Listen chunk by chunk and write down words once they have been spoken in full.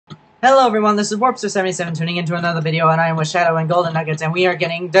Hello everyone, this is Warpster77 tuning into another video, and I am with Shadow and Golden Nuggets, and we are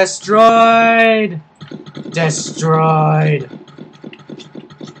getting destroyed! Destroyed!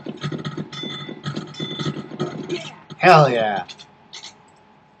 Hell yeah!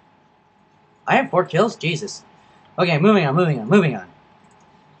 I have 4 kills? Jesus. Okay, moving on.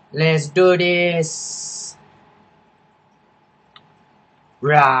 Let's do this!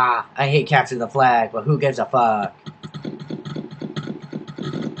 Rah! I hate capture the flag, but who gives a fuck?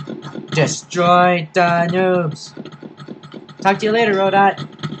 Destroy the noobs! Talk to you later, Rodot.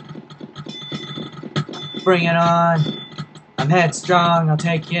 Bring it on. I'm headstrong, I'll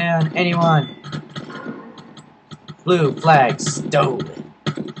take you on anyone. Blue flag stolen.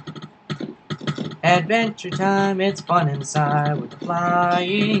 Adventure time, it's fun inside with the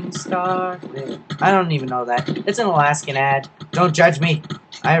flying star. I don't even know that. It's an Alaskan ad. Don't judge me.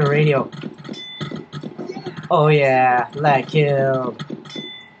 I have a radio. Oh yeah, lag killed.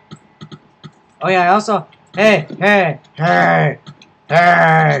 Oh yeah, I also... Hey!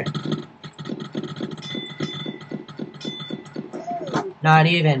 Not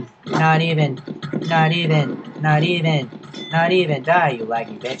even. Die, you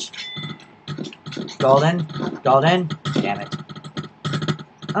laggy bitch. Golden. Damn it.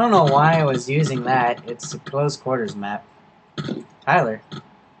 I don't know why I was using that. It's a close quarters map. Tyler.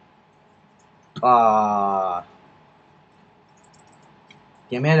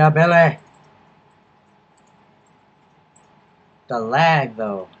 Give me the belly. The lag,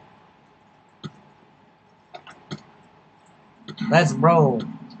 though. Let's roll.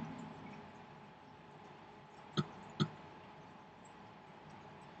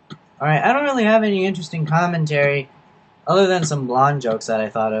 Alright, I don't really have any interesting commentary other than some blonde jokes that I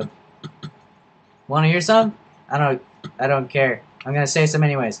thought of. Wanna hear some? I don't care. I'm gonna say some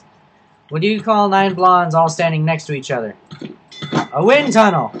anyways. What do you call 9 blondes all standing next to each other? A wind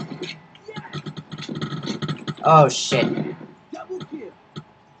tunnel! Oh shit.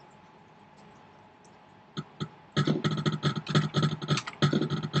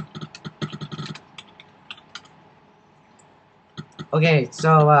 Okay,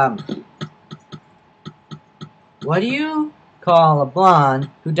 so, what do you call a blonde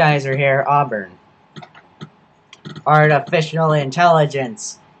who dyes her hair auburn? Artificial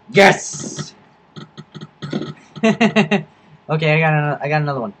intelligence. Yes! Okay, I got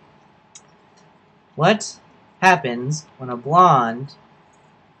another one. What happens when a blonde...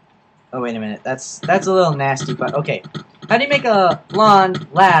 Oh, wait a minute. That's a little nasty, but okay. How do you make a blonde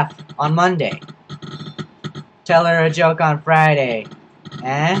laugh on Monday? Tell her a joke on Friday.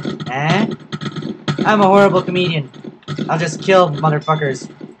 I'm a horrible comedian. I'll just kill motherfuckers.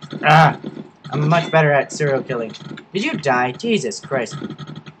 I'm much better at serial killing. Did you die? Jesus Christ.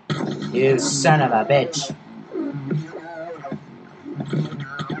 You son of a bitch.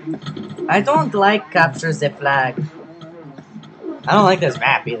 I don't like capture the flag. I don't like this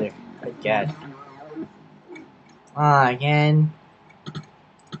map either. Good God. Again.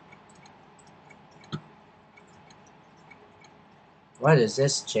 What is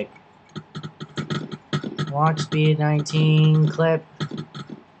this chick? Walk speed 19, clip.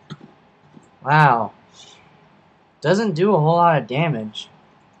 Wow. Doesn't do a whole lot of damage.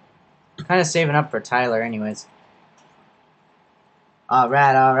 Kind of saving up for Tyler anyways.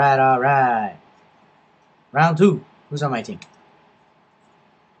 Alright. Round 2. Who's on my team?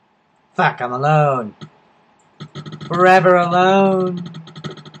 Fuck, I'm alone. Forever alone.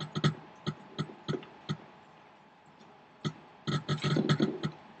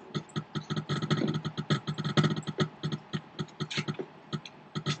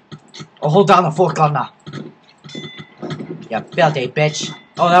 Oh, hold down the fork on now. You filthy bitch.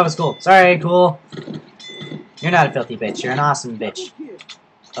 Oh, that was cool. Sorry, cool. You're not a filthy bitch. You're an awesome bitch.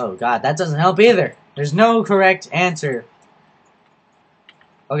 Oh, God, that doesn't help either. There's no correct answer.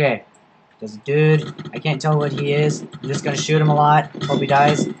 Okay. There's a dude. I can't tell what he is. I'm just gonna shoot him a lot. Hope he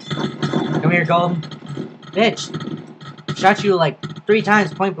dies. Come here, Golden. Bitch. Shot you like 3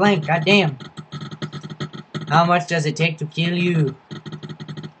 times point blank. God damn. How much does it take to kill you?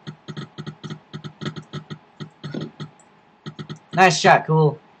 Nice shot,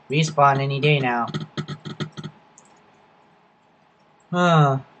 cool. Respawn any day now.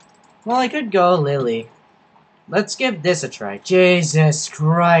 Well, I could go Lily. Let's give this a try. Jesus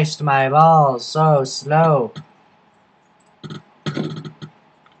Christ, my balls, so slow.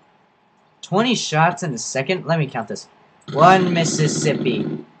 20 shots in a second? Let me count this. 1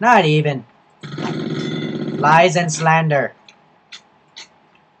 Mississippi. Not even. Lies and slander.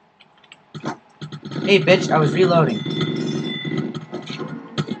 Hey, bitch, I was reloading.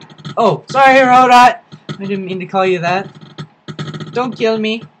 Oh, sorry, Rodot. I didn't mean to call you that. Don't kill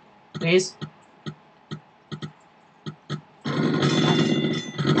me. Please?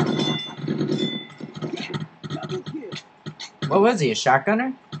 What was he, a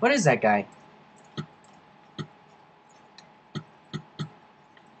shotgunner? What is that guy?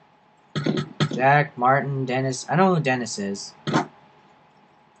 Jack, Martin, Dennis. I know who Dennis is.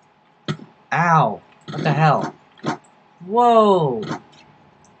 Ow! What the hell? Whoa!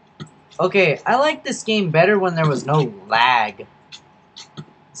 Okay, I like this game better when there was no lag.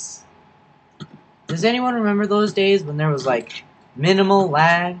 Does anyone remember those days when there was, like, minimal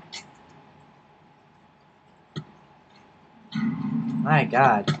lag? My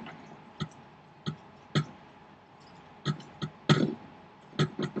God.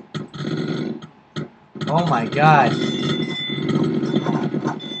 Oh my God.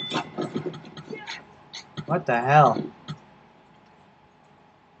 What the hell?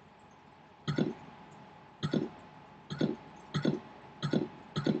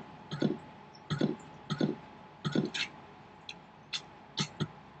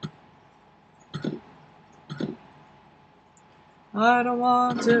 I don't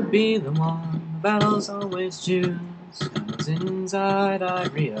want to be the one the battles always choose. 'Cause inside I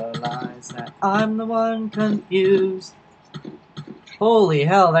realize that I'm the one confused. Holy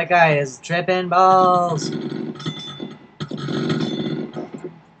hell, that guy is tripping balls.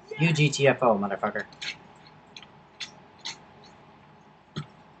 UGTFO, motherfucker.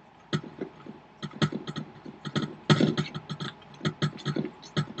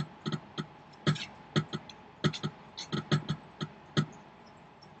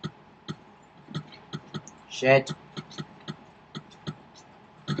 Shit.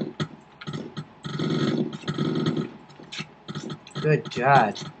 Good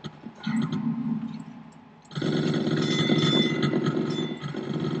God.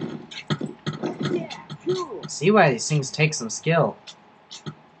 See why these things take some skill.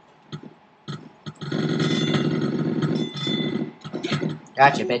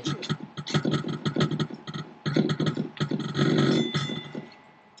 Gotcha, bitch.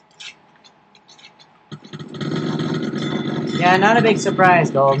 Yeah, not a big surprise,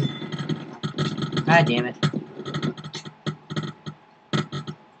 Golden. God damn it.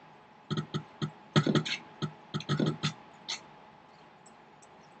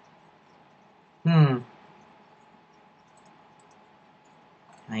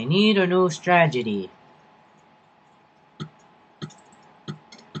 I need a new strategy.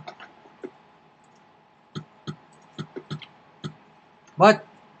 What?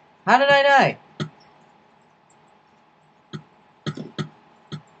 How did I die?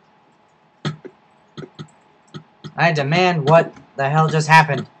 I demand what the hell just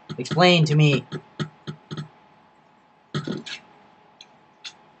happened. Explain to me.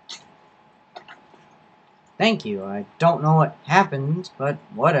 Thank you. I don't know what happened, but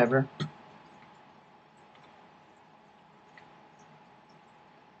whatever.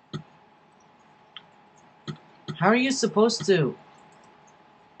 How are you supposed to...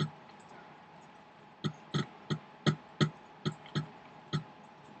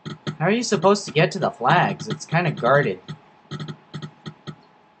 How are you supposed to get to the flags? It's kind of guarded.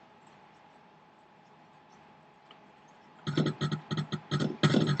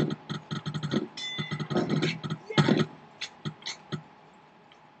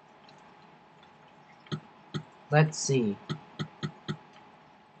 Let's see.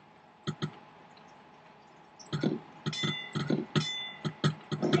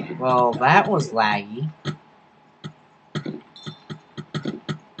 Well, that was laggy.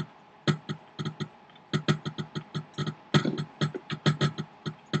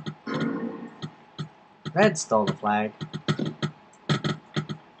 Red stole the flag.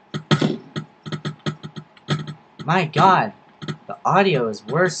 My God, the audio is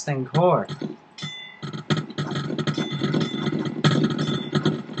worse than core.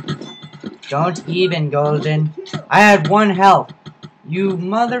 Don't even, Golden. I had 1 health. You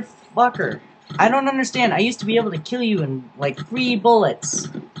motherfucker. I don't understand. I used to be able to kill you in, like, 3 bullets.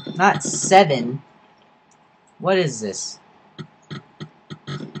 Not 7. What is this?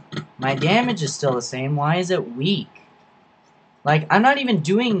 My damage is still the same. Why is it weak? Like, I'm not even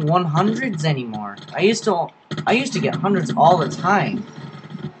doing 100s anymore. I used to get hundreds all the time.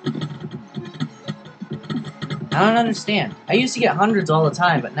 I don't understand. I used to get hundreds all the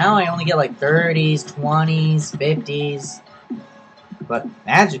time, but now I only get like 30s, 20s, 50s. But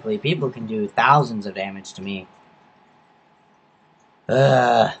magically, people can do thousands of damage to me.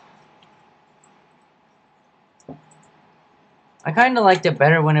 Ugh. I kind of liked it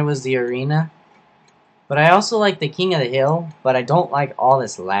better when it was the arena. But I also like the King of the Hill, but I don't like all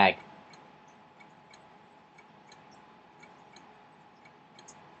this lag.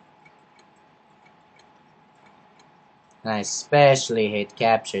 And I especially hate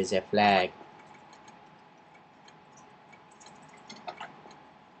captures a flag.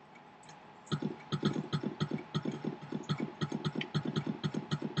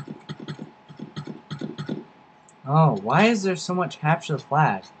 Oh, why is there so much capture the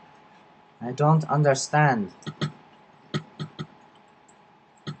flag? I don't understand.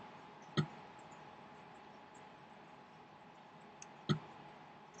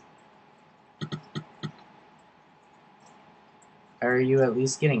 Are you at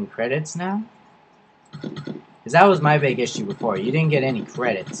least getting credits now? Because that was my big issue before. You didn't get any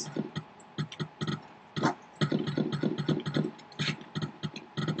credits.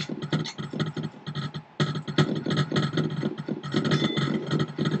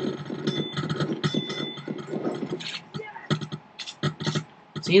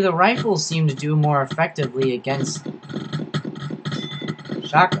 See, the rifles seem to do more effectively against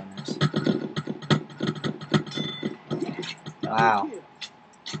shotgunners. Wow.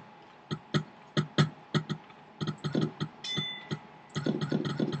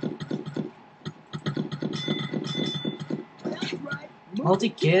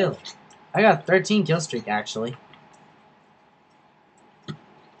 Multi-kill. I got a 13 kill streak, actually.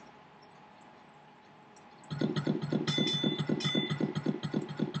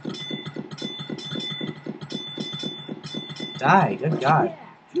 Die, good God.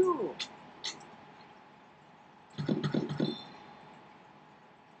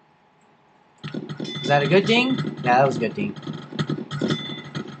 Is that a good ding? Yeah, that was a good ding.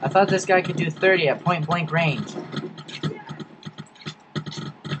 I thought this guy could do 30 at point blank range.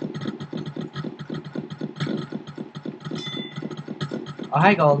 Oh,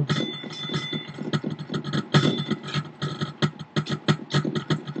 hi, Golden.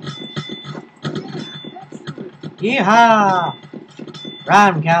 Yeehaw!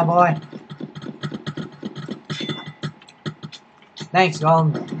 Run, cowboy. Thanks,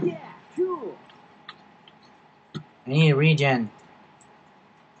 Golden. Yeah, cool. I need a regen.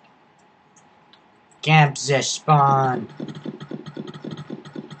 Camps spawn.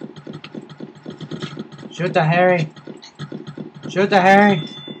 Shoot the Harry. Shoot the Harry.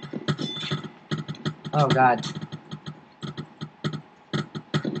 Oh, God.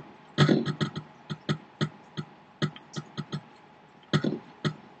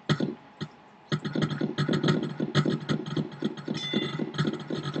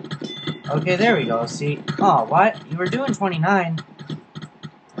 Okay, there we go. See? Oh, what? You were doing 29.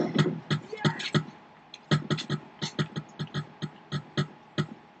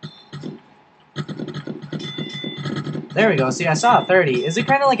 There we go. See, I saw a 30. Is it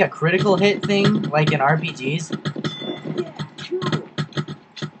kind of like a critical hit thing, like in RPGs?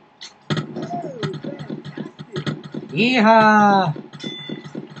 Yeehaw!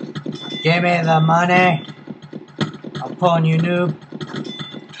 Give me the money! Upon you, noob.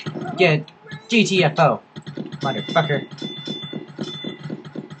 Get GTFO, motherfucker.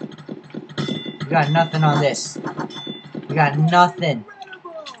 You got nothing on this. You got nothing.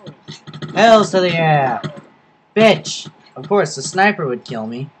 Hells to the air! Bitch! Of course, the sniper would kill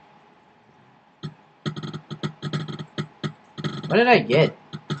me. What did I get?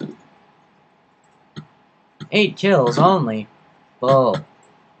 8 kills only. Bull.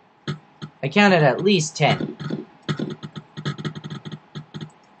 I counted at least 10.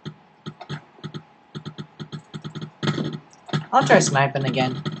 I'll try sniping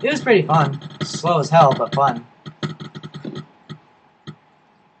again. It was pretty fun. Slow as hell, but fun.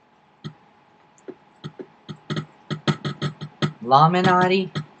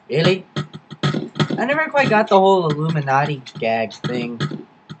 Illuminati? Really? I never quite got the whole Illuminati gag thing.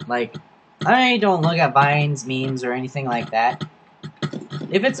 Like, I don't look at Vines, memes, or anything like that.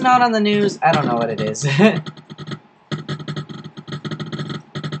 If it's not on the news, I don't know what it is. Hey,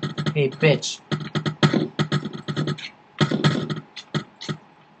 bitch.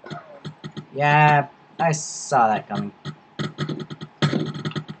 Yeah, I saw that coming.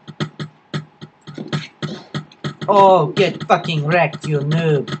 Oh, get fucking wrecked, you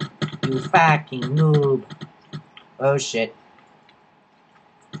noob. You fucking noob. Oh, shit.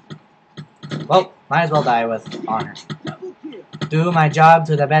 Well, might as well die with honor. Do my job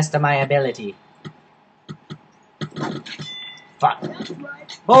to the best of my ability. Fuck.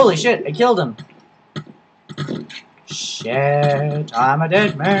 Holy shit, I killed him. Shit, I'm a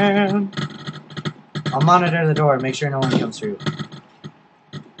dead man. I'll monitor the door, make sure no one comes through.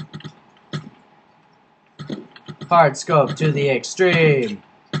 Hard scope to the extreme.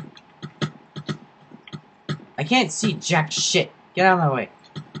 I can't see jack shit. Get out of my way.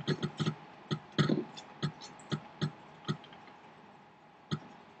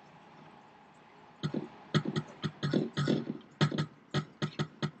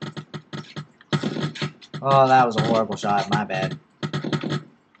 Oh, that was a horrible shot. My bad.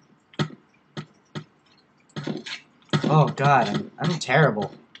 Oh God, I'm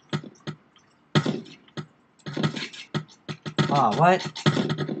terrible. Oh, what?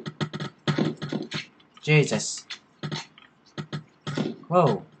 Jesus.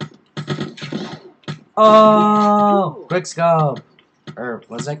 Whoa. Oh! Quick scope. Or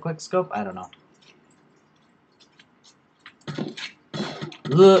was that quick scope? I don't know.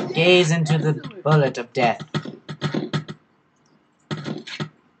 Look, gaze into the bullet of death.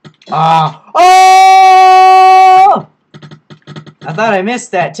 Ah! Oh! I thought I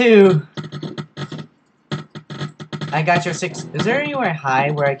missed that too. I got your 6. Is there anywhere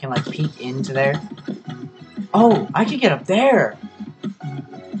high where I can like peek into there? Oh, I can get up there.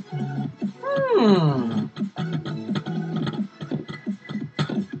 Hmm.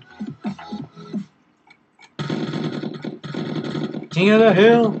 King of the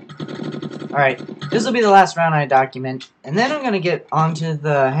Hill. Alright, this will be the last round I document, and then I'm gonna get onto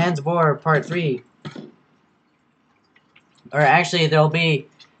the Hands of War Part 3. Or actually, there'll be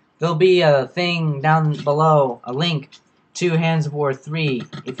a thing down below, a link to Hands of War 3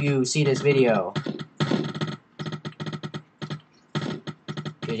 if you see this video.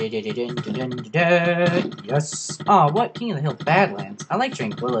 Yes. Oh, what? King of the Hill Badlands. I like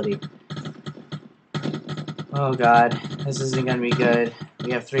Tranquility. Oh God, this isn't gonna be good.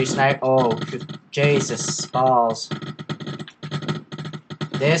 We have 3 snipe. Oh, Jesus balls.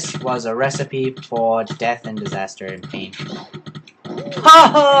 This was a recipe for death and disaster and pain. Ha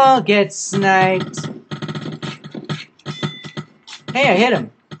ha! Get sniped. Hey, I hit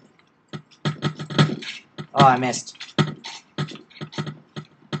him. Oh, I missed.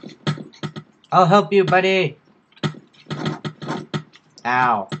 I'll help you, buddy.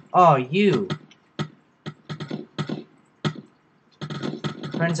 Ow. Oh, you.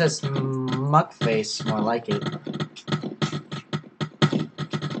 Princess Muckface, more like it.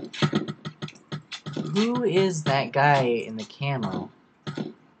 Who is that guy in the camo?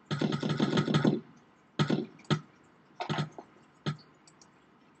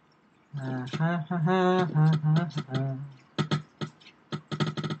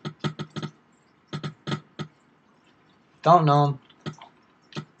 Don't know him.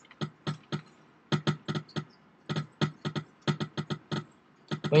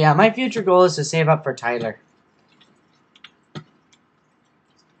 But yeah, my future goal is to save up for Tyler.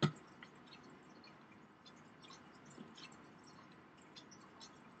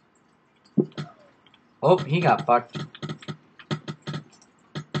 Oh, he got fucked.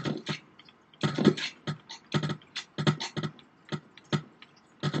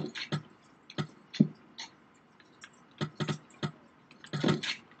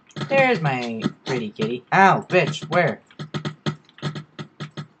 There's my pretty kitty. Ow, bitch, where?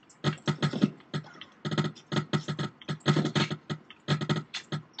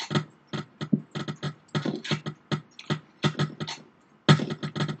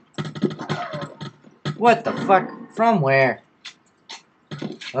 What the fuck? From where?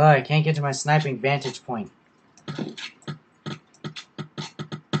 Oh, I can't get to my sniping vantage point.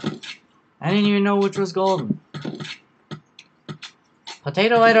 I didn't even know which was golden.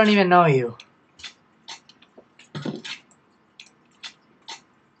 Potato, I don't even know you.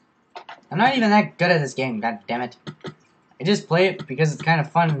 I'm not even that good at this game, god damn it. I just play it because it's kind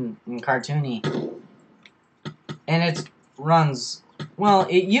of fun and cartoony. And it runs... Well,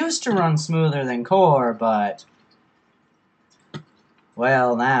 it used to run smoother than Core, but...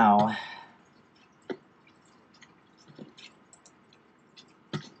 Well, now...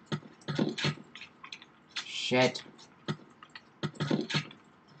 Shit.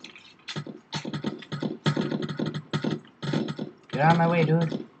 Get out of my way,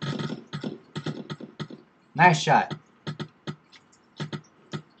 dude. Nice shot.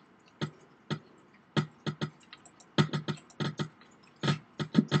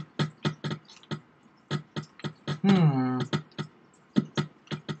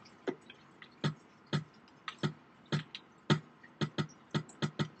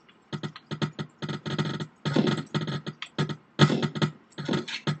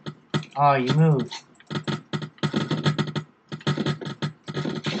 Oh, you moved.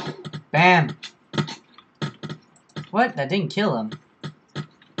 Bam! What? That didn't kill him.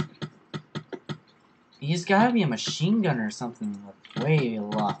 He's gotta be a machine gun or something with way a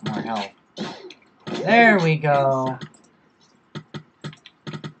lot more health. There we go.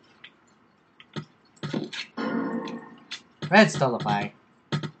 Red Stulify.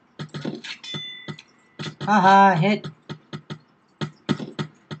 Haha, hit.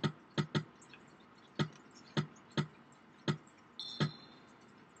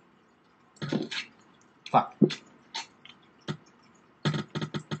 Fuck.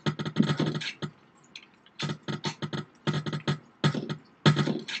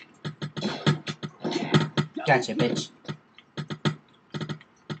 Gotcha, bitch.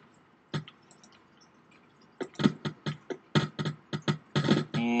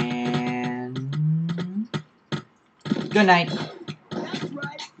 And good night. That's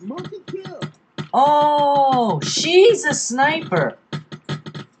right, multi-kill. Oh, she's a sniper.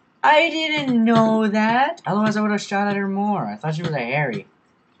 I didn't know that. Otherwise, I would have shot at her more. I thought she was a Harry.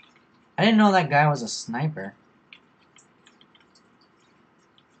 I didn't know that guy was a sniper.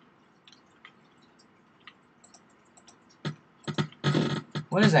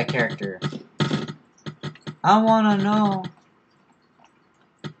 What is that character? I wanna know.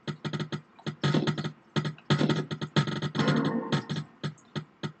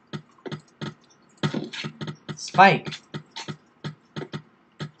 Spike.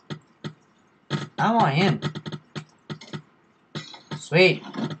 I want him. Sweet.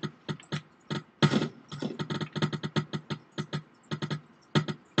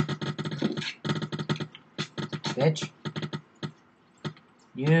 Bitch.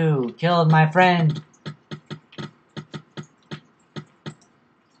 You killed my friend.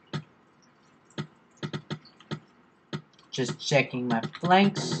 Just checking my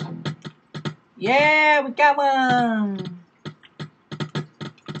flanks. Yeah, we got one.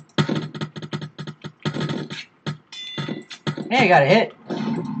 Hey, I got a hit.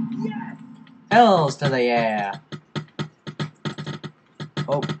 Yes. Hells to the yeah.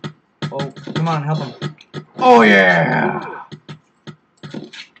 Oh, come on, help him. Oh yeah.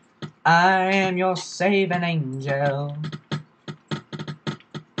 I am your saving angel.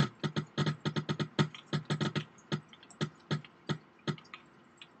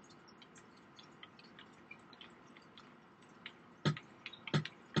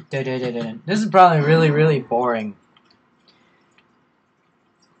 This is probably really boring.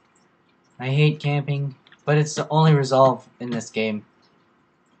 I hate camping, but it's the only resolve in this game.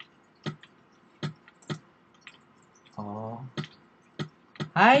 Oh.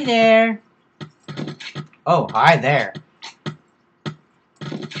 Hi there. Oh, hi there.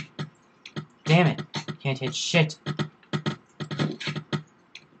 Damn it. Can't hit shit.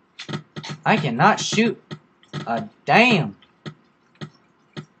 I cannot shoot a damn.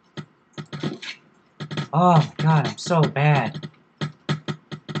 Oh my god, I'm so bad.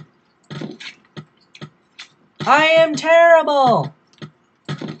 I am terrible!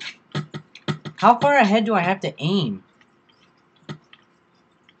 How far ahead do I have to aim?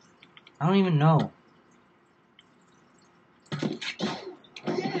 I don't even know.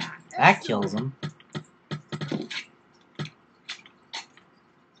 That kills him.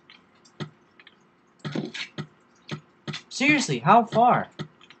 Seriously, how far?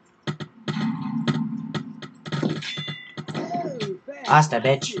 Hasta,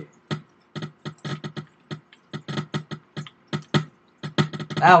 bitch.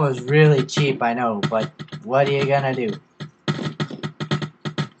 That was really cheap, I know, but what are you gonna do?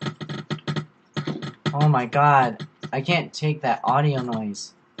 Oh my god, I can't take that audio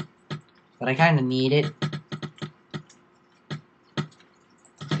noise. But I kinda need it.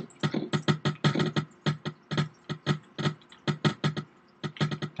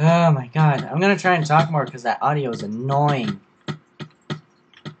 Oh my god, I'm gonna try and talk more because that audio is annoying.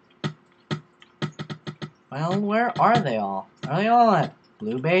 Well, where are they all? Are they all at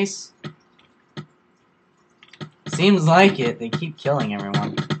blue base? Seems like it. They keep killing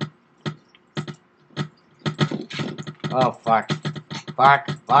everyone. Oh, fuck. Fuck.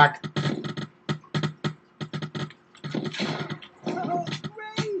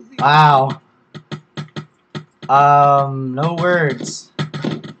 Wow. No words.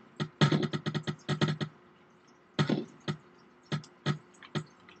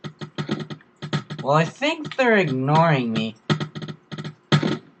 Well, I think they're ignoring me.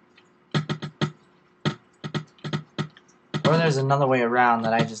 Or there's another way around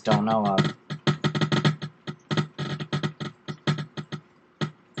that I just don't know of.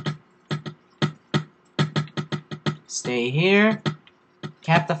 Stay here.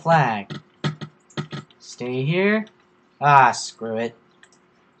 Cap the flag. Stay here. Ah, screw it.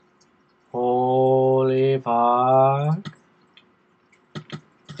 Holy fuck.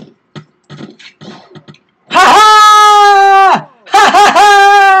 Ha ha! Ha ha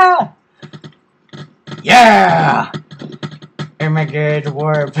ha! Yeah! Immigrant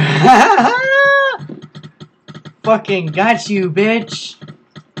warp. Fucking got you, bitch.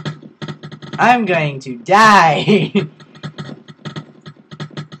 I'm going to die.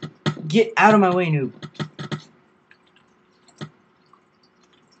 Get out of my way, noob.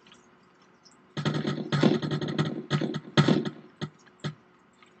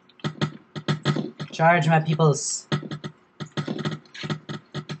 Charge my peoples.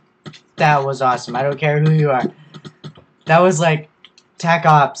 That was awesome. I don't care who you are. That was like Tac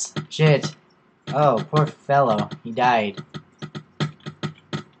Ops. Shit. Oh, poor fellow. He died.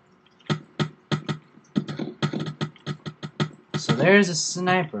 So there's a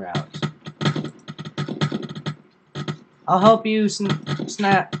sniper out. I'll help you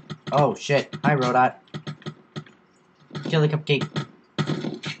snap. Oh shit. Hi, Rodot. Kill the cupcake.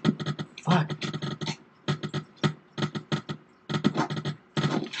 Fuck.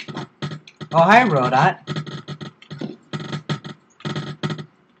 Oh, hi, Rodot.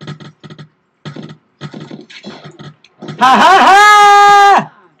 Ha ha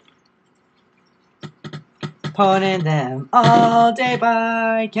ha! Poning them all day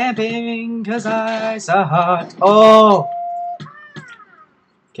by camping, 'cause I sucked. Oh!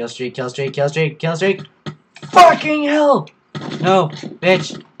 Kill streak, kill streak, kill streak, kill streak. Fucking hell! No,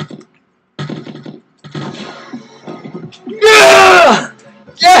 bitch. Yeah!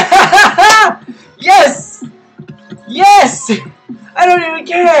 Yeah! Yes! Yes! I don't even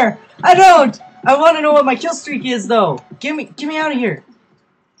care! I don't! I want to know what my kill streak is, though. Get me out of here.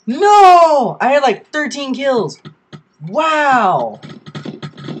 No! I had like 13 kills. Wow!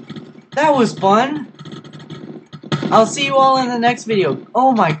 That was fun. I'll see you all in the next video.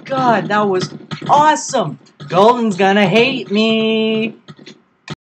 Oh my god, that was awesome. Golden's gonna hate me.